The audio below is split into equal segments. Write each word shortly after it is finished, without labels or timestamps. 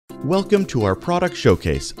Welcome to our product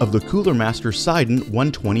showcase of the Cooler Master Seidon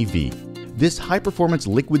 120V. This high-performance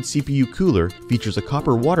liquid CPU cooler features a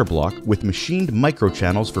copper water block with machined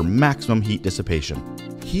microchannels for maximum heat dissipation.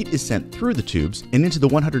 Heat is sent through the tubes and into the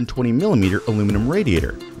 120mm aluminum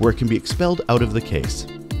radiator, where it can be expelled out of the case.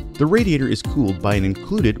 The radiator is cooled by an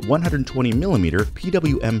included 120mm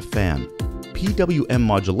PWM fan. PWM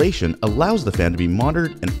modulation allows the fan to be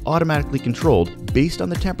monitored and automatically controlled based on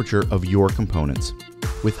the temperature of your components.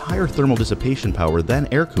 With higher thermal dissipation power than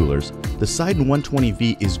air coolers, the Seidon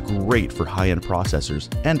 120V is great for high-end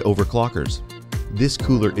processors and overclockers. This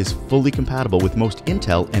cooler is fully compatible with most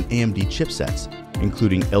Intel and AMD chipsets,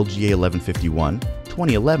 including LGA 1151,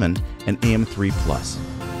 2011, and AM3+.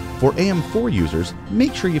 For AM4 users,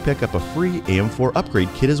 make sure you pick up a free AM4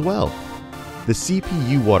 upgrade kit as well. The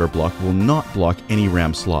CPU water block will not block any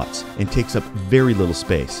RAM slots and takes up very little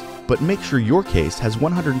space, but make sure your case has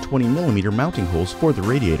 120mm mounting holes for the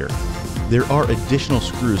radiator. There are additional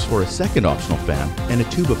screws for a second optional fan and a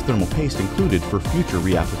tube of thermal paste included for future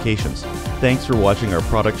reapplications. Thanks for watching our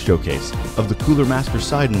product showcase of the Cooler Master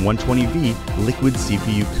Seidon 120V liquid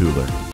CPU cooler.